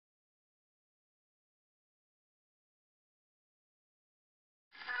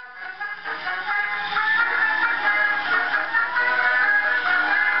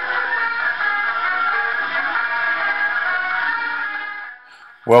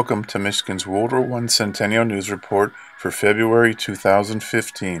Welcome to Michigan's WW1 Centennial News Report for February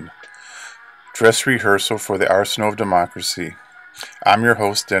 2015. Dress rehearsal for the Arsenal of Democracy. I'm your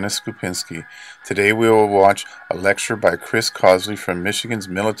host, Dennis Skupinski. Today we will watch a lecture by Causley from Michigan's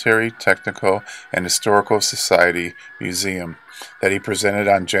Military, Technical, and Historical Society Museum that he presented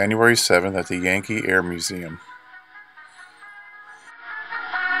on January 7th at the Yankee Air Museum.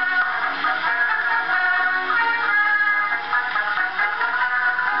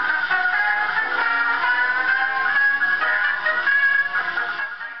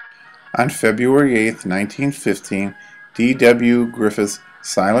 On February 8, 1915, D.W. Griffith's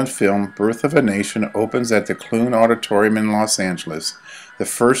silent film Birth of a Nation opens at the Clune Auditorium in Los Angeles, the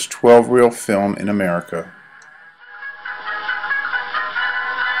first 12-reel film in America.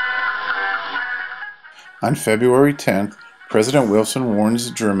 On February 10th, President Wilson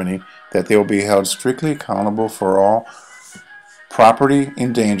warns Germany that they will be held strictly accountable for all property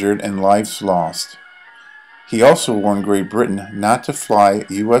endangered and lives lost. He also warned Great Britain not to fly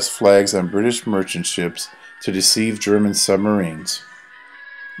U.S. flags on British merchant ships to deceive German submarines.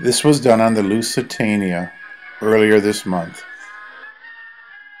 This was done on the Lusitania earlier this month.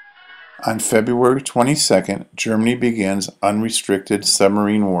 On February 22nd, Germany begins unrestricted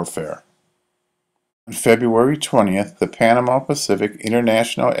submarine warfare. On February 20th, the Panama Pacific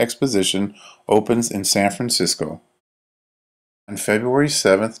International Exposition opens in San Francisco. On February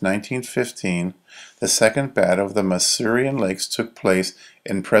 7, 1915, the Second Battle of the Masurian Lakes took place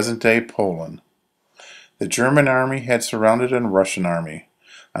in present-day Poland. The German army had surrounded a Russian army.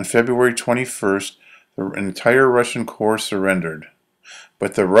 On February 21st, the entire Russian corps surrendered.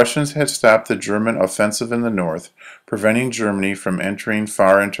 But the Russians had stopped the German offensive in the north, preventing Germany from entering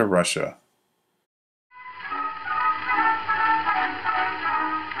far into Russia.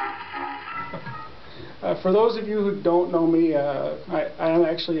 For those of you who don't know me, I am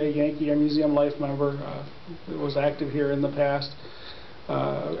actually a Yankee Air Museum Life member. Was active here in the past.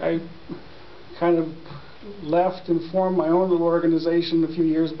 I kind of left and formed my own little organization a few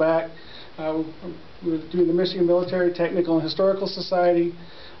years back. We were doing the Michigan Military, Technical, and Historical Society.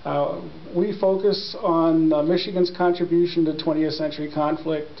 We focus on Michigan's contribution to 20th century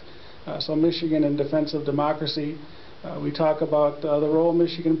conflict, so Michigan in defense of democracy. We talk about the role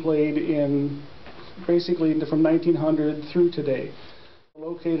Michigan played in basically from 1900 through today.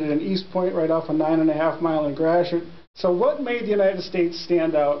 Located in East Point, right off a 9.5 mile in Gratiot. So what made the United States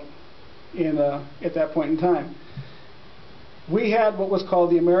stand out at that point in time? We had what was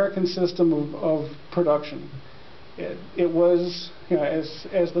called the American system of production. It was,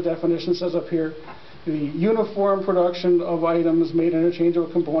 as the definition says up here, the uniform production of items made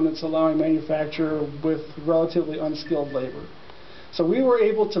interchangeable components, allowing manufacture with relatively unskilled labor. So we were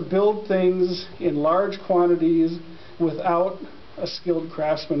able to build things in large quantities without a skilled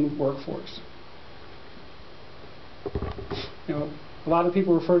craftsman workforce. A lot of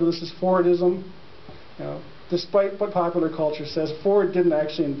people refer to this as Fordism. Despite what popular culture says, Ford didn't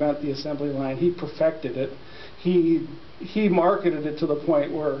actually invent the assembly line. He perfected it. He marketed it to the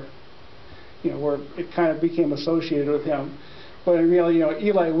point where, where it kind of became associated with him. But in reality,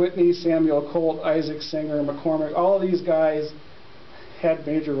 Eli Whitney, Samuel Colt, Isaac Singer, McCormick, all of these guys had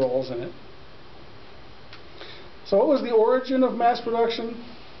major roles in it. So what was the origin of mass production?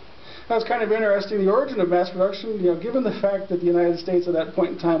 That's kind of interesting. The origin of mass production, given the fact that the United States at that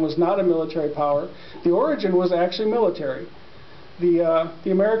point in time was not a military power, the origin was actually military.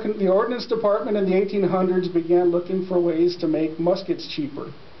 The Ordnance Department in the 1800s began looking for ways to make muskets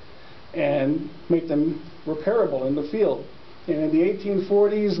cheaper and make them repairable in the field. And in the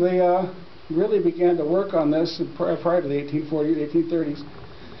 1840s, they really began to work on this prior to the 1840s, 1830s,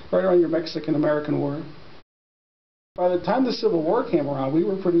 right around your Mexican-American War. By the time the Civil War came around, we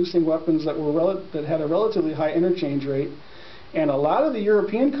were producing weapons that had a relatively high interchange rate, and a lot of the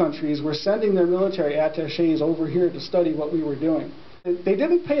European countries were sending their military attachés over here to study what we were doing. They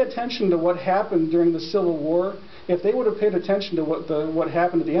didn't pay attention to what happened during the Civil War. If they would have paid attention to what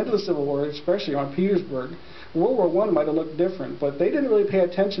happened at the end of the Civil War, especially around Petersburg, World War I might have looked different. But they didn't really pay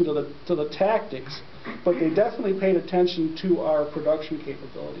attention to the tactics, but they definitely paid attention to our production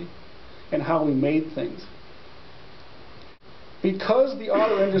capability and how we made things. Because the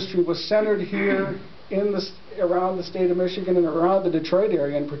auto industry was centered here around the state of Michigan and around the Detroit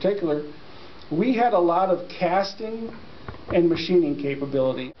area in particular, we had a lot of casting and machining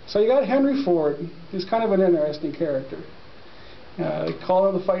capability. So you got Henry Ford. He's kind of an interesting character. They call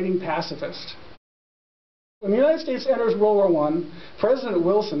him the fighting pacifist. When the United States enters World War I, President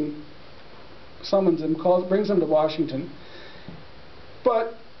Wilson summons him, brings him to Washington.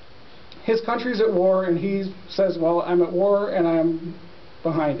 But his country's at war, and he says, well, I'm at war, and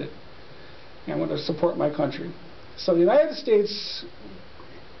behind it. And I'm going to support my country. So the United States,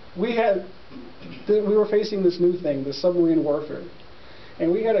 we were facing this new thing, the submarine warfare.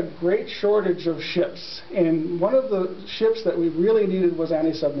 And we had a great shortage of ships. And one of the ships that we really needed was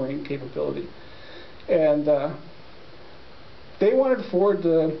anti-submarine capability. And they wanted Ford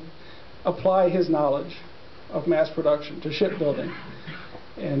to apply his knowledge of mass production to shipbuilding.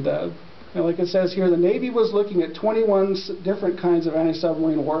 And like it says here, the Navy was looking at 21 different kinds of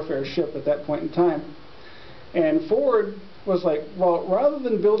anti-submarine warfare ship at that point in time. And Ford was like, well, rather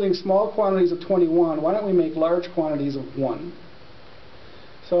than building small quantities of 21, why don't we make large quantities of 1?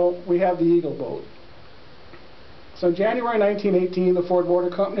 So we have the Eagle boat. So in January 1918, the Ford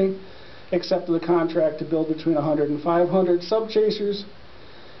Motor Company accepted the contract to build between 100 and 500 sub-chasers.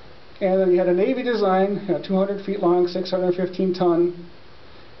 And then you had a Navy design, 200 feet long, 615 ton.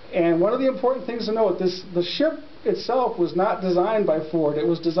 And one of the important things to note, the ship itself was not designed by Ford. It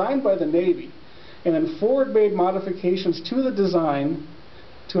was designed by the Navy. And then Ford made modifications to the design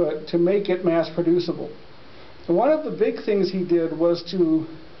to make it mass producible. And one of the big things he did was to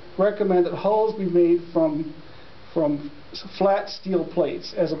recommend that hulls be made from flat steel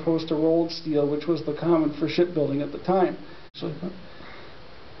plates as opposed to rolled steel, which was the common for shipbuilding at the time.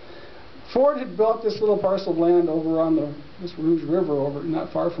 Ford had built this little parcel of land over on this Rouge River, over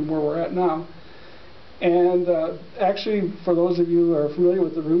not far from where we're at now. And actually, for those of you who are familiar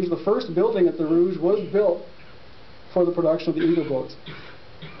with the Rouge, the first building at the Rouge was built for the production of the Eagle boats.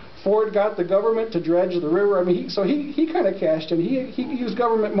 Ford got the government to dredge the river. I mean, he kind of cashed in. He used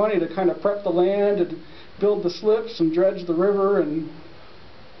government money to kind of prep the land and build the slips and dredge the river, and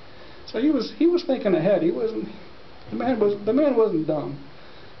so he was thinking ahead. The man wasn't dumb.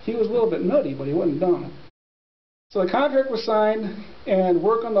 He was a little bit nutty, but he wasn't dumb. So the contract was signed, and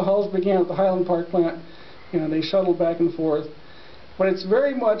work on the hulls began at the Highland Park plant. They shuttled back and forth. But it's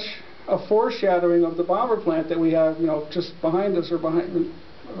very much a foreshadowing of the bomber plant that we have, just behind us or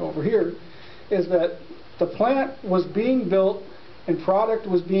over here, is that the plant was being built and product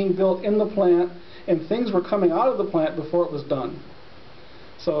was being built in the plant and things were coming out of the plant before it was done.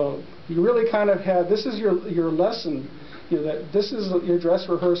 So you really kind of had, this is your lesson, that this is your dress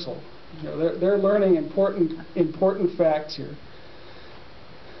rehearsal. They're learning important facts here.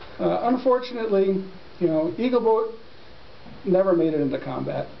 Unfortunately, Eagle boat never made it into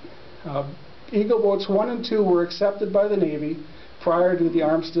combat. Eagle boats 1 and 2 were accepted by the Navy prior to the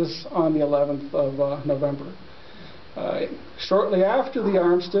armistice on the 11th of November. Shortly after the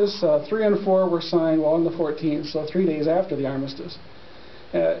armistice, 3 and 4 were signed, on the 14th, so 3 days after the armistice.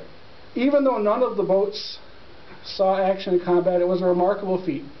 Even though none of the boats saw action in combat, it was a remarkable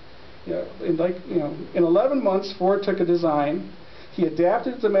feat. In 11 months, Ford took a design, he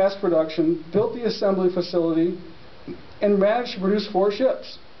adapted it to mass production, built the assembly facility, and managed to produce 4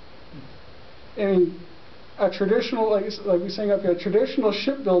 ships. I mean, a traditional, like we're saying up here, a traditional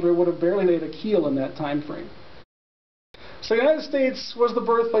shipbuilder would have barely laid a keel in that time frame. So the United States was the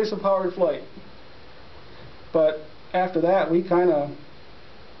birthplace of powered flight. But after that, we kind of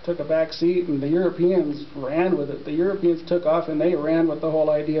took a back seat, and the Europeans ran with it. The Europeans took off, and they ran with the whole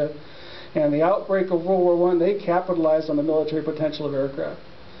idea. And the outbreak of World War I, they capitalized on the military potential of aircraft.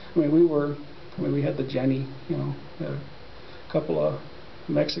 I mean, we had the Jenny, a couple of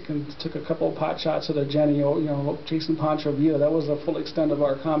Mexicans took a couple of pot shots at a Jenny, chasing Pancho Villa. That was the full extent of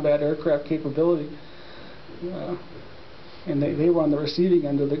our combat aircraft capability. And they were on the receiving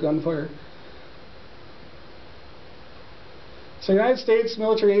end of the gunfire. So the United States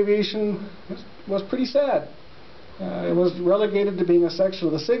military aviation was pretty sad. It was relegated to being a section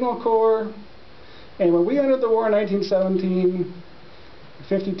of the Signal Corps. And when we entered the war in 1917,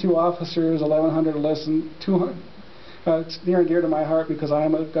 52 officers, 1,100 enlisted, 200. It's near and dear to my heart because I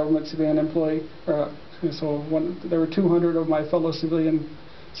am a government civilian employee. There were 200 of my fellow civilians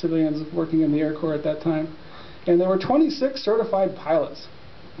working in the Air Corps at that time. And there were 26 certified pilots.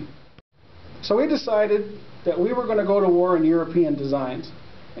 So we decided that we were going to go to war in European designs.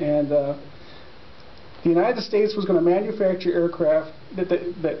 And the United States was going to manufacture aircraft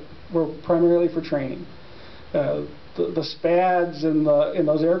that were primarily for training. The SPADs and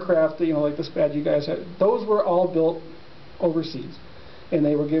those aircraft, like the SPAD you guys had, those were all built overseas, and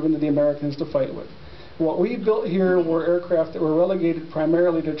they were given to the Americans to fight with. What we built here were aircraft that were relegated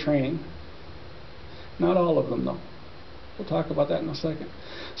primarily to training. Not all of them, though. We'll talk about that in a second.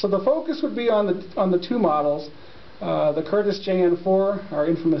 So the focus would be on the 2 models, the Curtiss JN4, our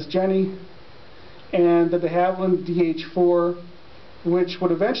infamous Jenny, and the de Havilland DH4, which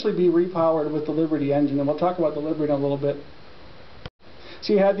would eventually be repowered with the Liberty engine, and we'll talk about the Liberty in a little bit.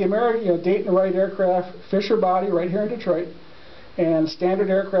 So you had the American Dayton Wright aircraft, Fisher body, right here in Detroit, and Standard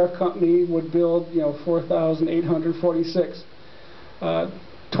Aircraft Company would build, 4,846.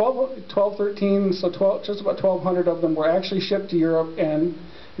 13, so 12, just about 1,200 of them were actually shipped to Europe and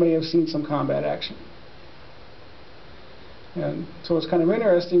may have seen some combat action. And so what's kind of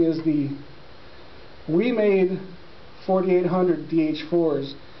interesting is we made 4,800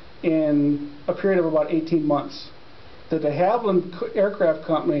 DH-4s in a period of about 18 months. The de Havilland Aircraft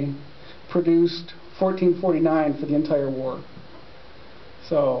Company produced 1,449 for the entire war.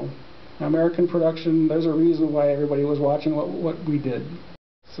 So American production, there's a reason why everybody was watching what we did.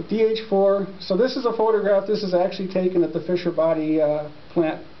 So DH-4, so this is a photograph. This is actually taken at the Fisher Body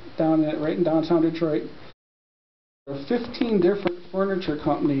plant right in downtown Detroit. There are 15 different furniture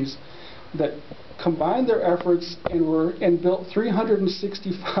companies that combined their efforts and built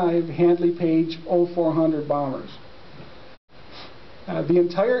 365 Handley Page 0400 bombers. The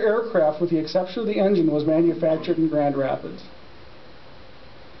entire aircraft, with the exception of the engine, was manufactured in Grand Rapids.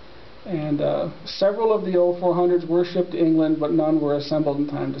 And several of the 0400s were shipped to England, but none were assembled in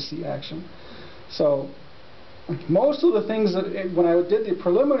time to see action. So most of the things that, when I did the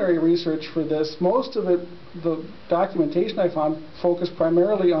preliminary research for this, most of it, the documentation I found focused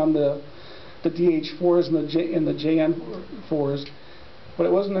primarily on the DH-4s and the JN-4s. But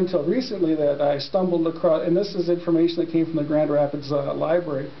it wasn't until recently that I stumbled across, and this is information that came from the Grand Rapids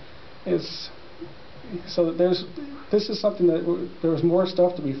library, so this is something that there was more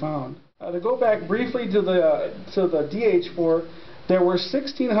stuff to be found. To go back briefly to the DH-4, there were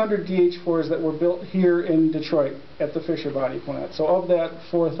 1,600 DH-4s that were built here in Detroit at the Fisher Body plant. So of that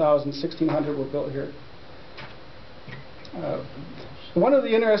 4,000, 1,600 were built here. One of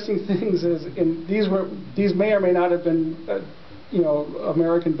the interesting things is, these may or may not have been,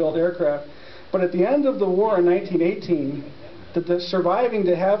 American-built aircraft, but at the end of the war in 1918, the surviving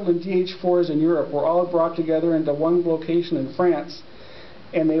de Havilland DH-4s in Europe were all brought together into one location in France,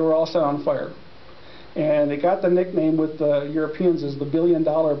 and they were all set on fire. And they got the nickname with the Europeans as the $1 billion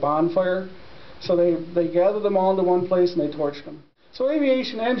bonfire. So they gathered them all into one place and they torched them. So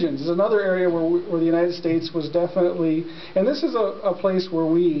aviation engines is another area where the United States was definitely, and this is a place where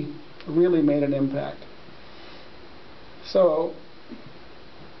we really made an impact. So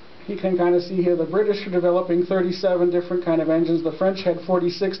you can kind of see here the British are developing 37 different kind of engines. The French had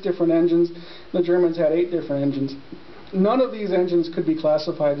 46 different engines. The Germans had 8 different engines. None of these engines could be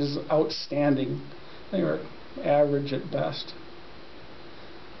classified as outstanding. They were average at best.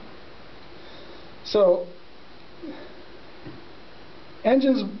 So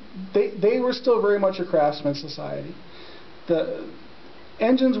engines, they were still very much a craftsman society. The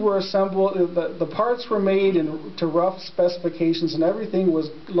engines were assembled, the parts were made to rough specifications, and everything was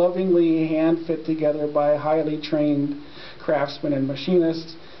lovingly hand fit together by highly trained craftsmen and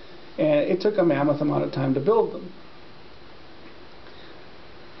machinists, and it took a mammoth amount of time to build them.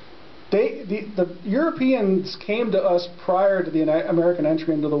 The Europeans came to us prior to the American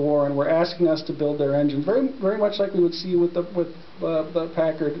entry into the war and were asking us to build their engines, very much like we would see with the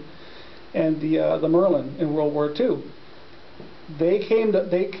Packard and the Merlin in World War II. They came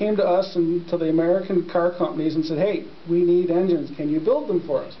to us and to the American car companies and said, "Hey, we need engines. Can you build them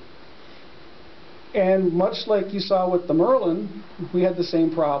for us?" And much like you saw with the Merlin, we had the same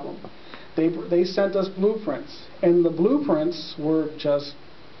problem. They sent us blueprints, and the blueprints were just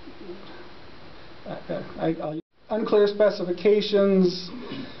unclear specifications.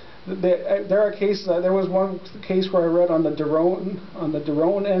 There are cases. There was one case where I read on the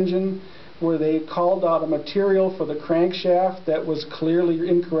Derone engine, where they called out a material for the crankshaft that was clearly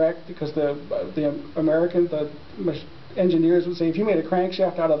incorrect, because the engineers would say if you made a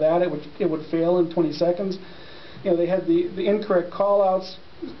crankshaft out of that, it would fail in 20 seconds. They had the incorrect call-outs,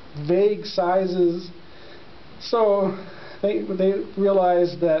 vague sizes. So they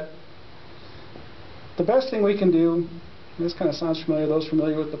realized that the best thing we can do, and this kind of sounds familiar, those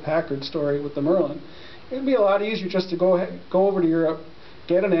familiar with the Packard story with the Merlin, it would be a lot easier just to go over to Europe,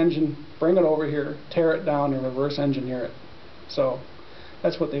 get an engine, bring it over here, tear it down, and reverse engineer it. So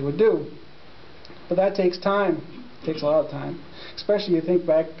that's what they would do. But that takes time. It takes a lot of time. Especially you think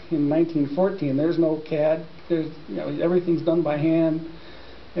back in 1914, there's no CAD. Everything's done by hand.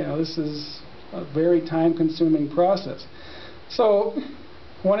 This is a very time-consuming process. So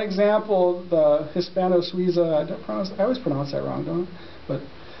one example, the Hispano-Suiza, I always pronounce that wrong, don't I? But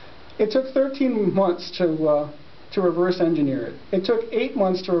it took 13 months to reverse engineer it. It took 8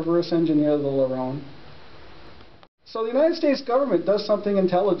 months to reverse engineer the Lerone. So the United States government does something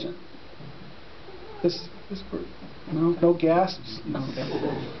intelligent. No gasps? No.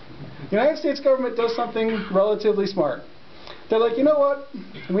 The United States government does something relatively smart. They're like, you know what?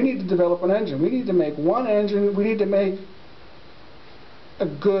 We need to develop an engine. We need to make one engine. We need to make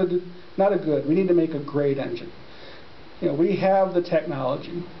we need to make a great engine. You know, we have the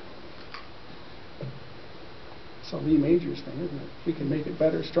technology. It's a Lee Majors thing, isn't it? We can make it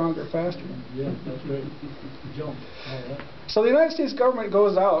better, stronger, faster. Yeah, that's right. Jump. So the United States government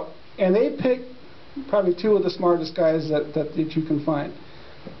goes out and they pick probably two of the smartest guys that you can find.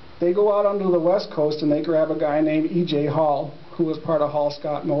 They go out onto the West Coast and they grab a guy named E.J. Hall, who was part of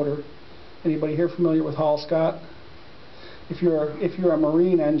Hall-Scott Motor. Anybody here familiar with Hall-Scott? If you're a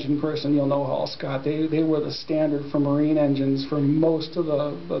marine engine person, you'll know Hall-Scott. They were the standard for marine engines for most of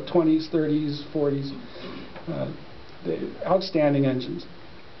the 20s, 30s, 40s. Outstanding engines.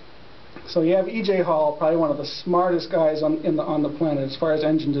 So you have E.J. Hall, probably one of the smartest guys on the planet as far as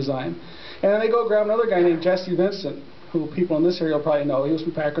engine design. And then they go grab another guy named Jesse Vincent, who people in this area will probably know. He was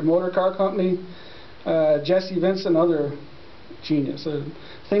from Packard Motor Car Company. Jesse Vincent, another genius.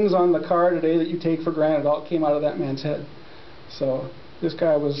 Things on the car today that you take for granted all came out of that man's head. So this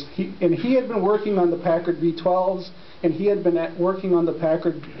guy was, he had been working on the Packard V12s, and he had been working on the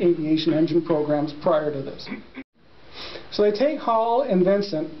Packard aviation engine programs prior to this. So they take Hall and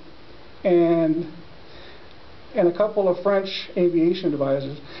Vincent and a couple of French aviation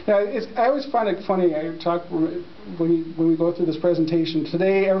advisors. Now, I always find it funny. I talk when we go through this presentation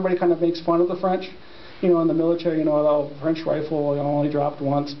today. Everybody kind of makes fun of the French, you know, in the military. You know, the French rifle, you know, only dropped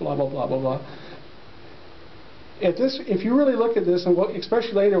once. Blah blah blah blah blah. If you really look at this, and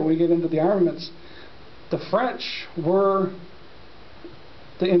especially later when we get into the armaments, the French were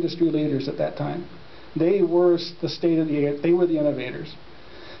the industry leaders at that time. They were the state of the art. They were the innovators.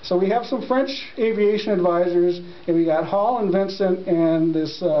 So we have some French aviation advisors, and we got Hall and Vincent and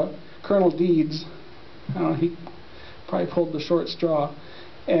this Colonel Deeds. He probably pulled the short straw.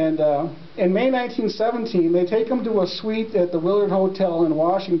 And in May 1917, they take him to a suite at the Willard Hotel in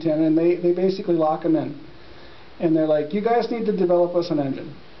Washington, and they basically lock him in. And they're like, you guys need to develop us an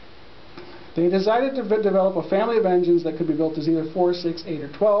engine. They decided to develop a family of engines that could be built as either 4, 6, 8, or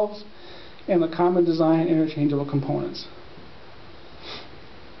 12s, and the common design interchangeable components.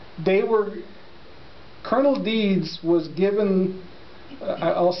 Colonel Deeds was given,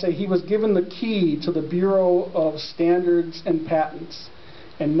 I'll say he was given the key to the Bureau of Standards and Patents,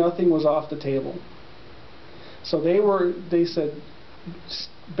 and nothing was off the table. So they said,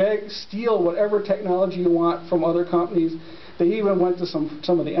 steal whatever technology you want from other companies. They even went to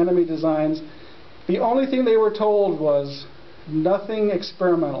some of the enemy designs. The only thing they were told was nothing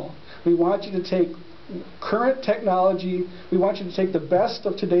experimental. We want you to take current technology, we want you to take the best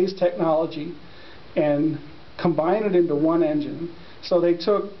of today's technology and combine it into one engine. So they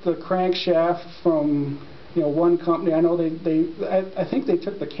took the crankshaft from, you know, one company. I know I think they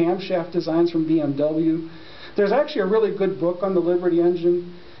took the camshaft designs from BMW. There's actually a really good book on the Liberty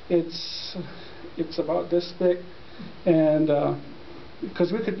engine. It's about this thick, and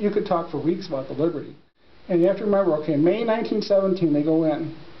because you could talk for weeks about the Liberty. And you have to remember, okay, May 1917 they go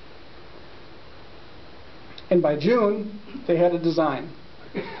in, and by June they had a design.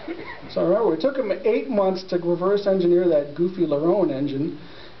 So remember, it took them 8 months to reverse engineer that goofy Laron engine,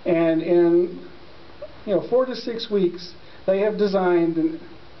 and in 4 to 6 weeks they have designed, and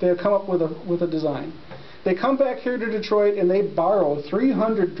they have come up with a design. They come back here to Detroit and they borrow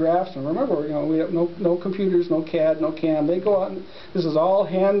 300 draftsmen. Remember, we have no computers, no CAD, no CAM. They go out and this is all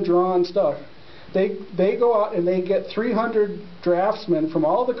hand-drawn stuff. They go out and they get 300 draftsmen from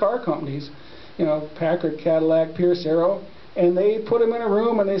all the car companies, Packard, Cadillac, Pierce, Arrow, and they put them in a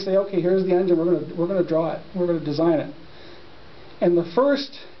room and they say, okay, here's the engine. We're going to draw it. We're going to design it. And the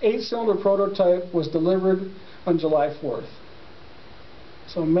first 8-cylinder prototype was delivered on July 4th.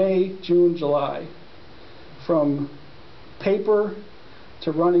 So May, June, July. From paper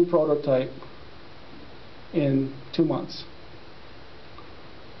to running prototype in 2 months.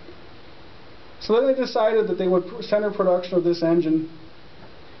 So then they decided that they would center production of this engine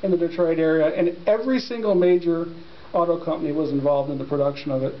in the Detroit area, and every single major auto company was involved in the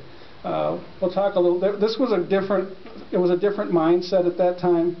production of it. We'll talk a little bit. It was a different mindset at that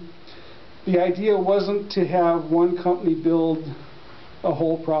time. The idea wasn't to have one company build a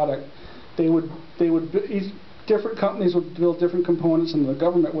whole product. Different companies would build different components, and the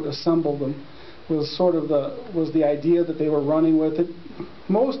government would assemble them. Was the idea that they were running with it.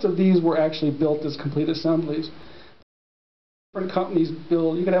 Most of these were actually built as complete assemblies. Different companies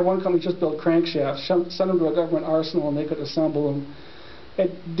build. You could have one company just build crankshafts, send them to a government arsenal, and they could assemble them.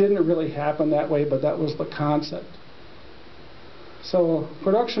 It didn't really happen that way, but that was the concept. So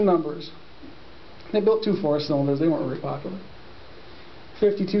production numbers. They built 2 4-cylinders. They weren't very popular.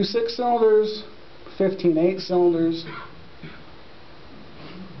 52 6-cylinders, 15 8-cylinders,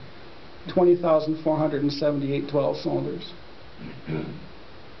 20,478 12-cylinders.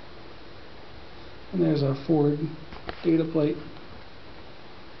 And there's a Ford data plate.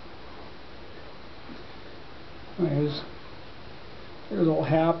 There's old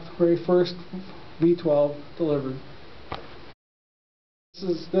Hap, very first V12 delivered.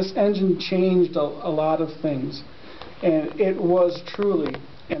 This engine changed a lot of things, and it was truly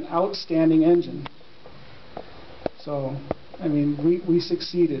an outstanding engine. So, I mean, we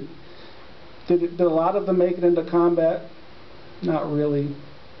succeeded. Did a lot of them make it into combat? Not really,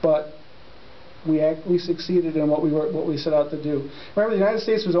 but we succeeded in what we set out to do. Remember, the United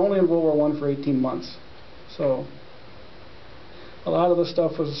States was only in World War I for 18 months, so a lot of the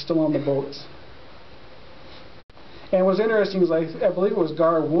stuff was still on the boats. And what's interesting is I believe it was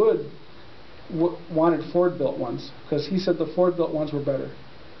Gar Wood wanted Ford-built ones, because he said the Ford-built ones were better.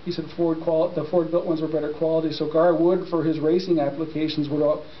 He said the Ford-built ones were better quality, so Gar Wood, for his racing applications,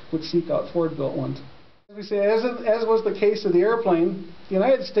 would seek out Ford-built ones. As we say, as was the case of the airplane, the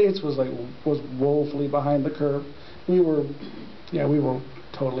United States was woefully behind the curve. We were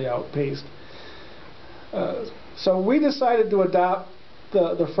totally outpaced. So we decided to adopt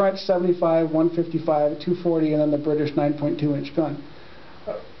the French 75, 155, 240, and then the British 9.2-inch gun.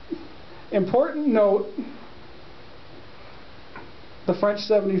 Important note, the French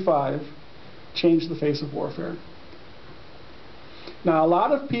 75 changed the face of warfare. Now, a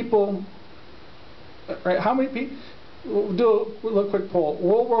lot of people, right, how many people, we'll do a little quick poll.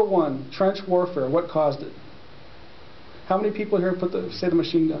 World War I, trench warfare, what caused it? How many people here say the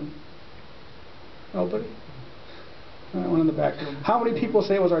machine gun? Nobody? One in the back. How many people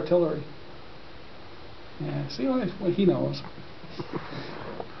say it was artillery? Yeah, see what he knows.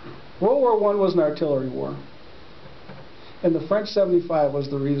 World War I was an artillery war, and the French 75 was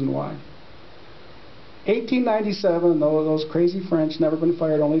the reason why. 1897, those crazy French, never been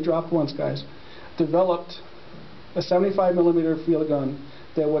fired, only dropped once, guys, developed a 75 millimeter field gun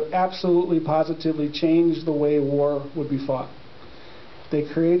that would absolutely positively change the way war would be fought. They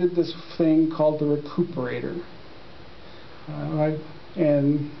created this thing called the recuperator.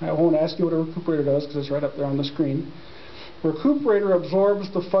 And I won't ask you what a recuperator does because it's right up there on the screen. Recuperator absorbs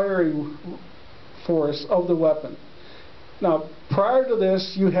the firing force of the weapon. Now, prior to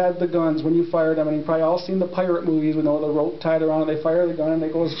this, you had the guns when you fired them, and you've probably all seen the pirate movies with the rope tied around, and they fire the gun and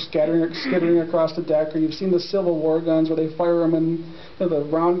it goes skittering across the deck, or you've seen the Civil War guns where they fire them and the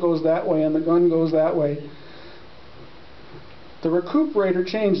round goes that way and the gun goes that way. The recuperator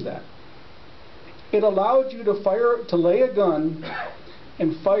changed that. It allowed you to lay a gun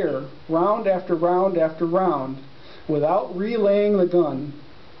and fire round after round after round without relaying the gun.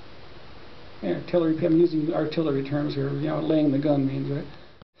 Artillery, I'm using artillery terms here, laying the gun means, right?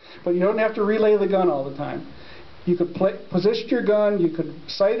 But you don't have to relay the gun all the time. You could position your gun, you could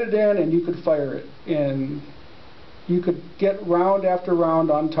sight it in, and you could fire it. And you could get round after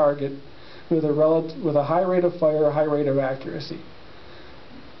round on target with a high rate of fire, a high rate of accuracy.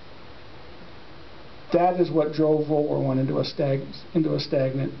 That is what drove World War I into a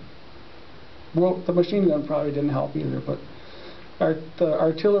stagnant. Well, the machine gun probably didn't help either, but the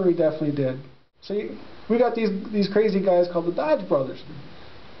artillery definitely did. So we got these crazy guys called the Dodge brothers.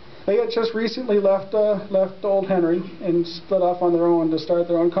 They had just recently left old Henry and split off on their own to start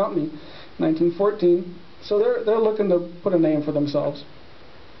their own company, 1914. So they're looking to put a name for themselves.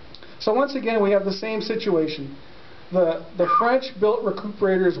 So once again, we have the same situation. The French built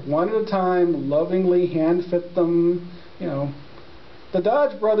recuperators one at a time, lovingly hand fit them. The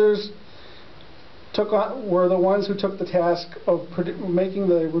Dodge brothers were the ones who took the task of making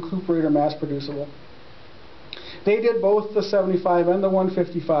the recuperator mass producible. They did both the 75 and the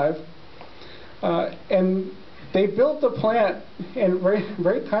 155, and they built the plant, and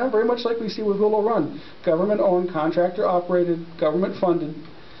very much like we see with Willow Run, government-owned, contractor-operated, government-funded,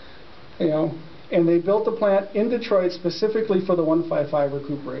 and they built the plant in Detroit specifically for the 155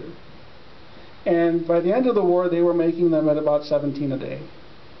 recuperator. And by the end of the war, they were making them at about 17 a day.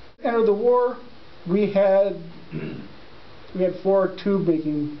 Entered the war, we had 4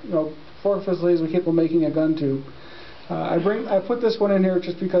 facilities with people making a gun tube. I put this one in here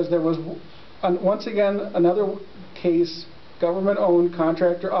just because there was once again another case, government-owned,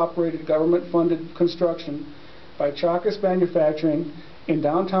 contractor-operated, government-funded construction by Chalkis Manufacturing in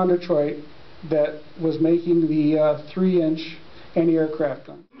downtown Detroit that was making the 3-inch anti-aircraft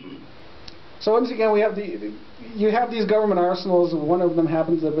gun. So once again, you have these government arsenals. One of them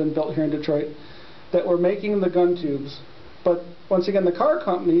happens to have been built here in Detroit that were making the gun tubes. But once again, the car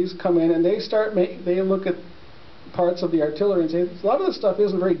companies come in and they look at parts of the artillery and say a lot of this stuff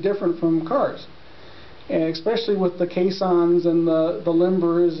isn't very different from cars, and especially with the caissons and the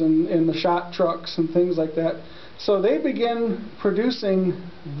limbers and the shot trucks and things like that. So they begin producing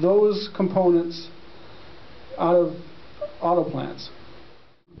those components out of auto plants.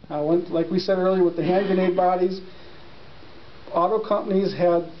 Like we said earlier with the hand grenade bodies, auto companies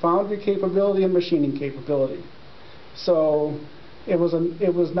had foundry capability and machining capability. So it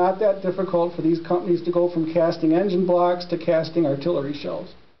was not that difficult for these companies to go from casting engine blocks to casting artillery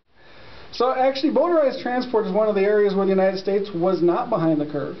shells. So actually motorized transport is one of the areas where the United States was not behind the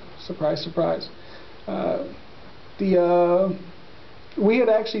curve. Surprise, surprise. We had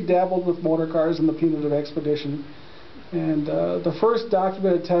actually dabbled with motor cars in the punitive expedition. And the first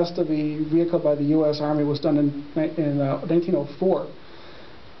documented test of a vehicle by the U.S. Army was done in 1904.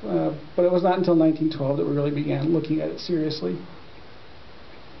 But it was not until 1912 that we really began looking at it seriously.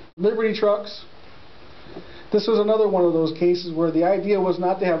 Liberty trucks. This was another one of those cases where the idea was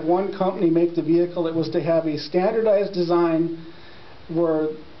not to have one company make the vehicle, it was to have a standardized design where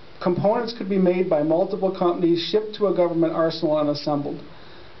components could be made by multiple companies, shipped to a government arsenal and assembled.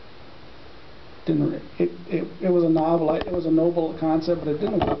 It was a noble concept, but it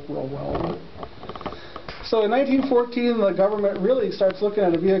didn't work real well. So in 1914, the government really starts looking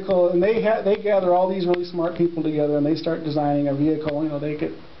at a vehicle, and they gather all these really smart people together, and they start designing a vehicle. You know, they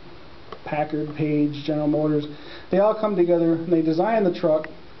get Packard, Page, General Motors. They all come together and they design the truck,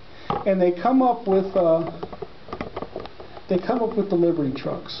 and they come up with the Liberty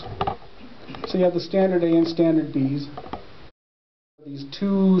trucks. So you have the Standard A and Standard Bs. These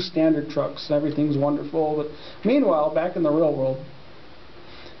two standard trucks, everything's wonderful. But meanwhile, back in the real world,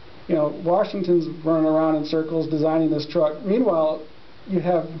 you know, Washington's running around in circles designing this truck. Meanwhile, you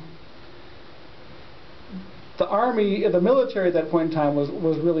have the Army, the military at that point in time was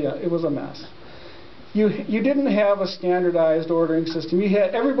really it was a mess. You didn't have a standardized ordering system.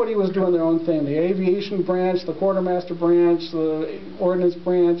 Everybody was doing their own thing. The aviation branch, the quartermaster branch, the ordnance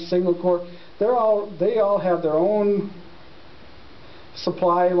branch, signal corps. They all have their own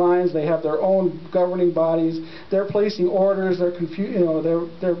supply lines. They have their own governing bodies. They're placing orders. They're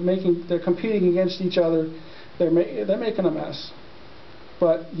they're competing against each other. They're making a mess.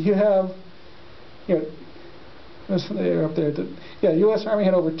 But you have, you know, they're up there. The U.S. Army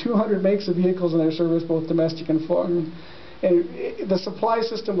had over 200 makes of vehicles in their service, both domestic and foreign. And the supply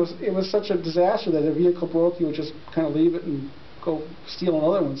system was such a disaster that if a vehicle broke, you would just kind of leave it and go steal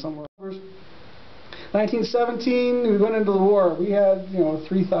another one somewhere. 1917, we went into the war. We had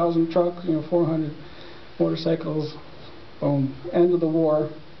 3,000 trucks, 400 motorcycles. Boom. End of the war.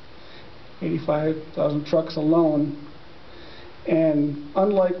 85,000 trucks alone. And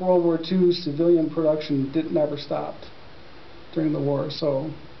unlike World War II, civilian production never stopped during the war.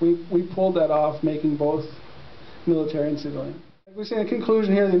 So we pulled that off, making both military and civilian. Like we say in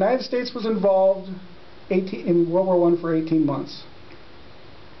conclusion here, the United States was involved in World War I for 18 months.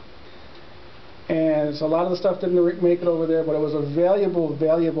 And so a lot of the stuff didn't make it over there, but it was a valuable,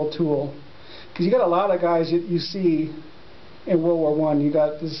 valuable tool. Because you got a lot of guys you see in World War I. You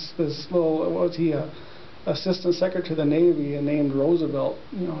got this little, what was he, Assistant Secretary of the Navy named Roosevelt.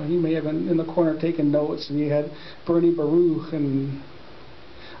 You know, he may have been in the corner taking notes, and you had Bernie Baruch and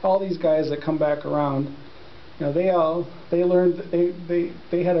all these guys that come back around. You know, they learned,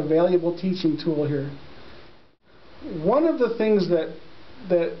 they had a valuable teaching tool here. One of the things that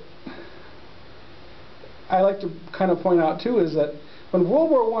I like to kind of point out too is that when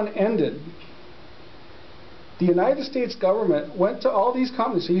World War I ended, the United States government went to all these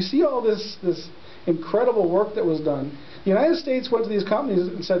companies. So you see all this incredible work that was done. The United States went to these companies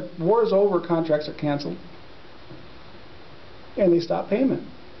and said, war is over, contracts are canceled. And they stopped payment.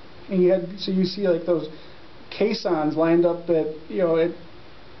 And so you see like those caissons lined up at,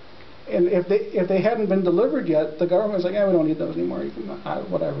 and if they hadn't been delivered yet, the government was like, we don't need those anymore, you can,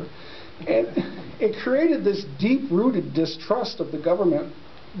 whatever. And it created this deep-rooted distrust of the government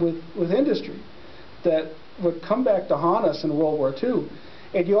with industry that would come back to haunt us in World War II.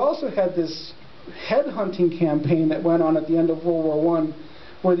 And you also had this headhunting campaign that went on at the end of World War I,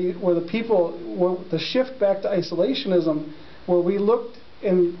 where the shift back to isolationism, where we looked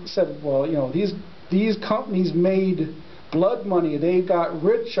and said, well, these companies made blood money. They got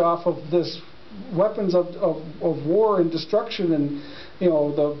rich off of this weapons of war and destruction, and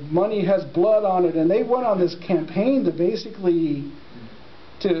the money has blood on it. And they went on this campaign to basically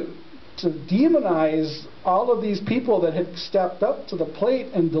to demonize all of these people that had stepped up to the plate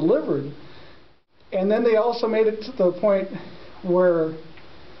and delivered. And then they also made it to the point where,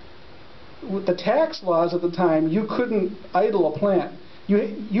 with the tax laws at the time, you couldn't idle a plant.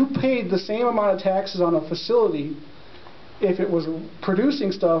 You paid the same amount of taxes on a facility if it was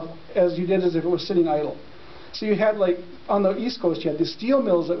producing stuff as you did as if it was sitting idle. So you had, like, on the East Coast, you had the steel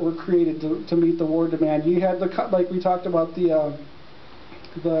mills that were created to meet the war demand. You had like we talked about the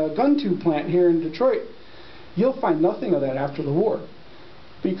gun tube plant here in Detroit. You'll find nothing of that after the war.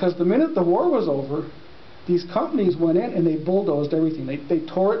 Because the minute the war was over, these companies went in and they bulldozed everything. They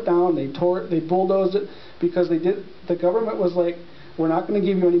tore it down, they bulldozed it, because the government was like, we're not going to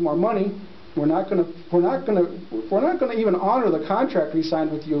give you any more money. We're not going to even honor the contract we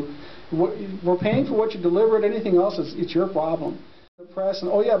signed with you. We're paying for what you delivered. Anything else, it's your problem. The press,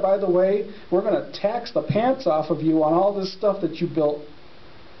 and oh yeah, by the way, we're going to tax the pants off of you on all this stuff that you built.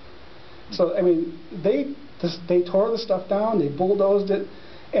 So I mean, they tore the stuff down, they bulldozed it,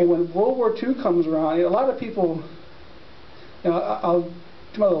 and when World War II comes around, a lot of people, I'll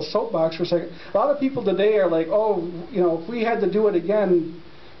do my little soapbox for a second. A lot of people today are like, oh, if we had to do it again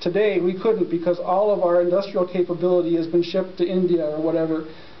today, we couldn't because all of our industrial capability has been shipped to India or whatever.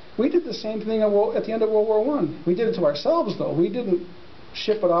 We did the same thing at the end of World War I. We did it to ourselves, though. We didn't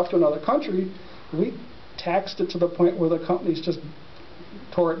ship it off to another country. We taxed it to the point where the companies just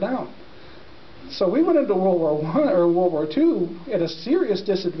tore it down. So we went into World War I or World War II at a serious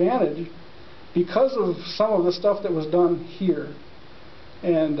disadvantage because of some of the stuff that was done here,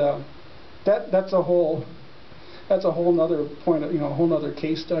 and that's a whole nother point, a whole nother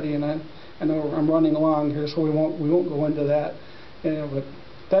case study. And I know I'm running along here, so we won't go into that.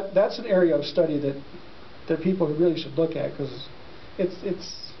 But that's an area of study that people really should look at, because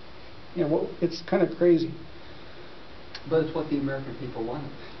it's kind of crazy. But it's what the American people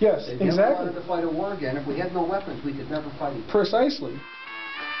wanted. Yes, they exactly. They never wanted to fight a war again. If we had no weapons, we could never fight again. Precisely. What's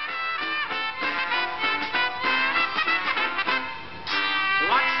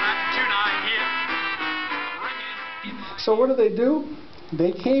that tune I hear? So what do?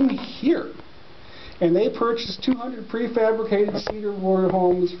 They came here, and they purchased 200 prefabricated cedar board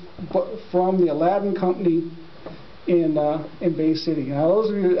homes from the Aladdin Company in Bay City. Now,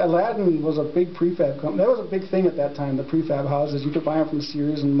 those of you, Aladdin was a big prefab company. That was a big thing at that time, the prefab houses. You could buy them from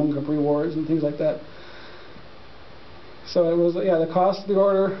Sears and Montgomery Wards and things like that. So it was, the cost of the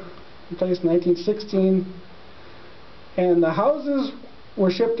order in place in 1916. And the houses were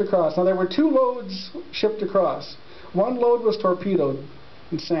shipped across. Now, there were 2 loads shipped across. One load was torpedoed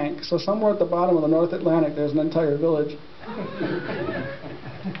and sank. So somewhere at the bottom of the North Atlantic, there's an entire village.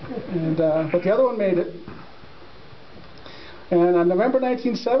 But the other one made it. And on November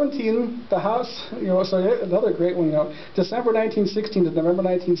 1917, the house, so another great one, December 1916 to November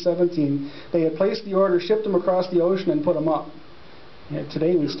 1917, they had placed the order, shipped them across the ocean, and put them up. And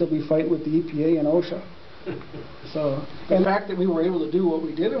today we'd still be fighting with the EPA and OSHA. So, and the fact that we were able to do what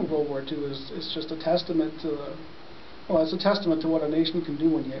we did in World War II is just a testament to it's a testament to what a nation can do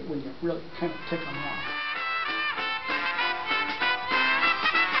when you really kind of tick them off.